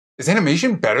Is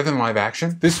animation better than live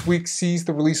action? This week sees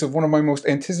the release of one of my most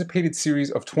anticipated series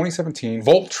of 2017,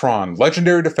 Voltron,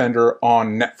 Legendary Defender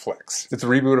on Netflix. It's a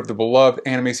reboot of the beloved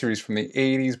anime series from the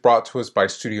 80s brought to us by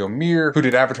Studio Mir, who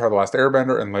did Avatar: The Last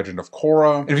Airbender and Legend of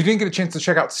Korra. And if you didn't get a chance to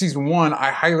check out season 1, I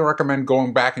highly recommend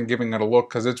going back and giving it a look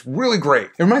because it's really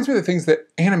great. It reminds me of the things that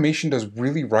animation does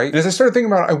really right. And as I started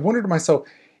thinking about it, I wondered to myself,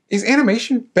 is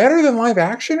animation better than live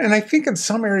action? And I think in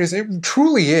some areas it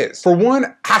truly is. For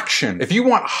one, action. If you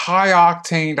want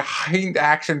high-octane, heightened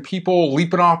action, people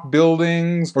leaping off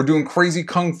buildings or doing crazy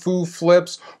kung fu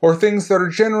flips or things that are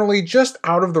generally just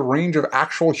out of the range of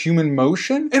actual human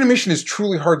motion, animation is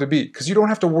truly hard to beat because you don't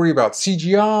have to worry about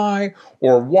CGI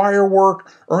or wire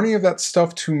work or any of that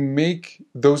stuff to make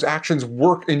those actions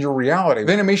work in your reality.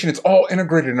 With animation, it's all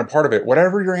integrated and a part of it.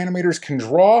 Whatever your animators can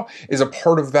draw is a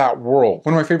part of that world.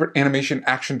 One of my favorite animation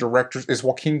action directors is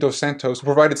Joaquin Dos Santos, who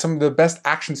provided some of the best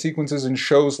action sequences in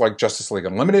shows like Justice League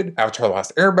Unlimited, Avatar: The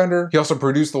Last Airbender. He also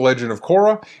produced The Legend of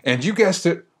Korra, and you guessed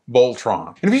it,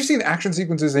 Voltron. And if you've seen action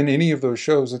sequences in any of those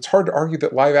shows, it's hard to argue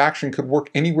that live action could work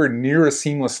anywhere near as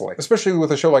seamlessly, especially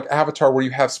with a show like Avatar where you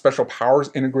have special powers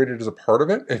integrated as a part of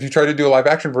it. If you try to do a live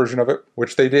action version of it,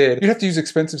 which they did, you'd have to use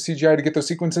expensive CGI to get those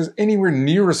sequences anywhere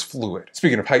near as fluid.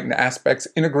 Speaking of heightened aspects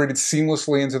integrated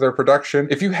seamlessly into their production,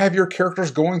 if you have your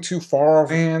characters going to far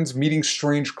off lands, meeting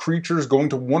strange creatures, going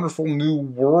to wonderful new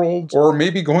worlds, or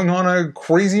maybe going on a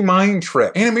crazy mind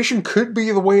trip, animation could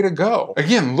be the way to go.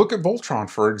 Again, look at Voltron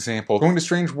for example, going to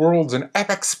strange worlds and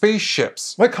epic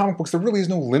spaceships. Like comic books, there really is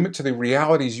no limit to the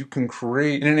realities you can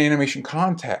create in an animation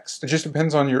context. It just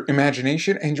depends on your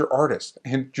imagination and your artist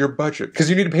and your budget, because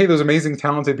you need to pay those amazing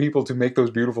talented people to make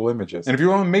those beautiful images. And if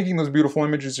you're only making those beautiful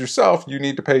images yourself, you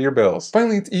need to pay your bills.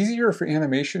 Finally, it's easier for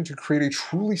animation to create a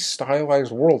truly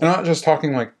stylized world. I'm not just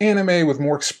talking like anime with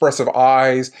more expressive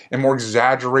eyes and more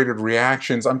exaggerated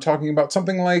reactions. I'm talking about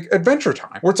something like Adventure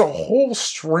Time, where it's a whole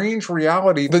strange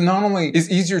reality that not only is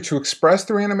easier to express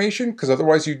through animation, because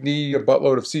otherwise you'd need a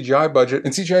buttload of CGI budget,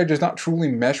 and CGI does not truly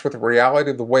mesh with the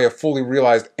reality the way a fully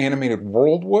realized animated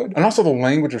world would. And also the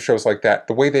language of shows like that,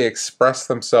 the way they express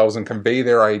themselves and convey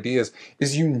their ideas,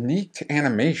 is unique to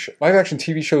animation. Live action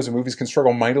TV shows and movies can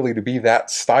struggle mightily to be that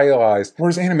stylized,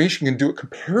 whereas animation can do it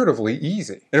comparatively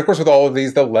easy. And of course with all of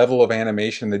these, the level of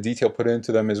animation, the detail put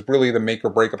into them is really the make or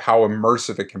break of how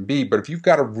immersive it can be. But if you've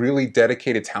got a really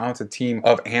dedicated, talented team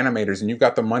of animators and you've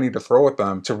got the money to throw at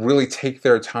them to really take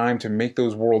their time to make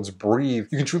those worlds breathe,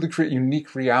 you can truly create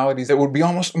unique realities that would be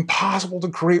almost impossible to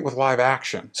create with live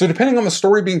action. So depending on the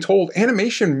story being told,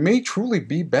 animation may truly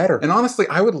be better. And honestly,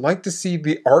 I would like to see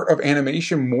the art of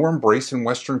animation more embraced in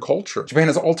Western culture. Japan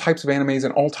has all types of animes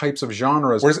and all types of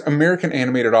genres, whereas American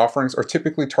animated offerings are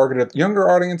typically targeted at younger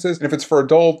audiences, and if it's for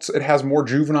adults, it has more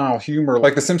juvenile humor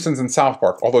like The Simpsons and South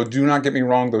Park, although do not get me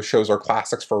wrong, those shows are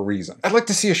classics for a reason. I'd like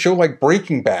to see a show like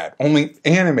Breaking Bad, only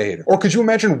animated. Or could you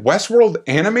imagine Westworld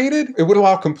animated? It would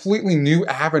allow completely new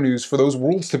avenues for those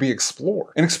worlds to be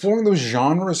explored. And exploring those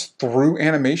genres through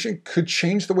animation could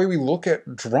change the way we look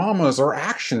at dramas or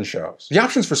action shows. The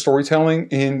options for storytelling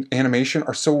in animation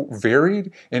are so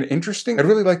varied and interesting. I'd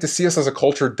really like to see us as a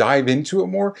culture dive into it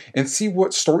more and see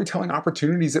what storytelling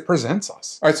opportunities it presents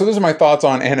us. All right, so those are my thoughts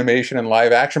on animation and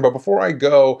live action. But before I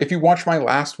go, if you watched my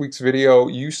last week's video,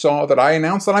 you saw that I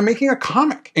announced that I'm making a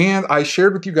comic. And I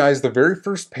shared with you guys the very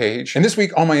first page. And this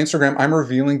week on my Instagram, I'm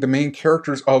revealing the main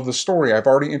characters of the story. I've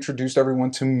already introduced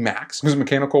everyone to Max, who's a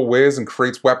mechanical whiz and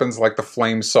creates weapons like the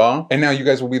flame saw. And now you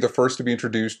guys will be the first to be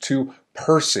introduced to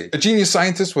Percy, a genius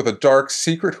scientist with a dark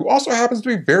secret who also happens to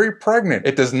be very pregnant.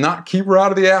 It does not keep her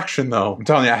out of the action though. I'm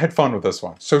telling you, I had fun with this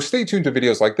one. So stay tuned to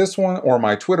videos like this one or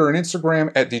my Twitter and Instagram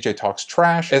at DJ Talks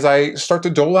Trash as I start to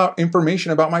dole out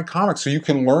information about my comics so you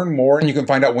can learn more and you can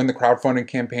find out when the crowdfunding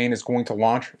campaign is going to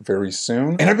launch very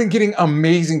soon. And I've been getting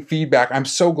amazing feedback. I'm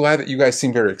so glad that you guys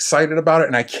seem very excited about it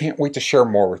and I can't wait to share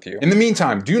more with you. In the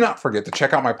meantime, do not forget to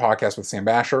check out my podcast with Sam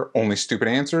Bashor, Only Stupid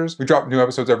Answers. We drop new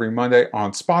episodes every Monday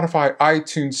on Spotify,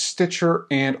 iTunes, Stitcher,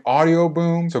 and Audio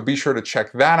Boom. So be sure to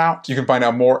check that out. You can find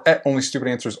out more at Only Stupid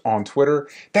Answers on Twitter.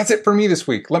 That's it for me this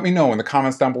week. Let me know in the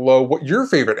comments down below what your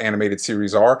favorite animated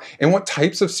series are and what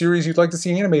types of series you'd like to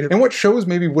see animated and what shows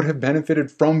maybe would have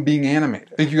benefited from being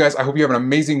animated. Thank you guys. I hope you have an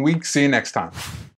amazing week. See you next time.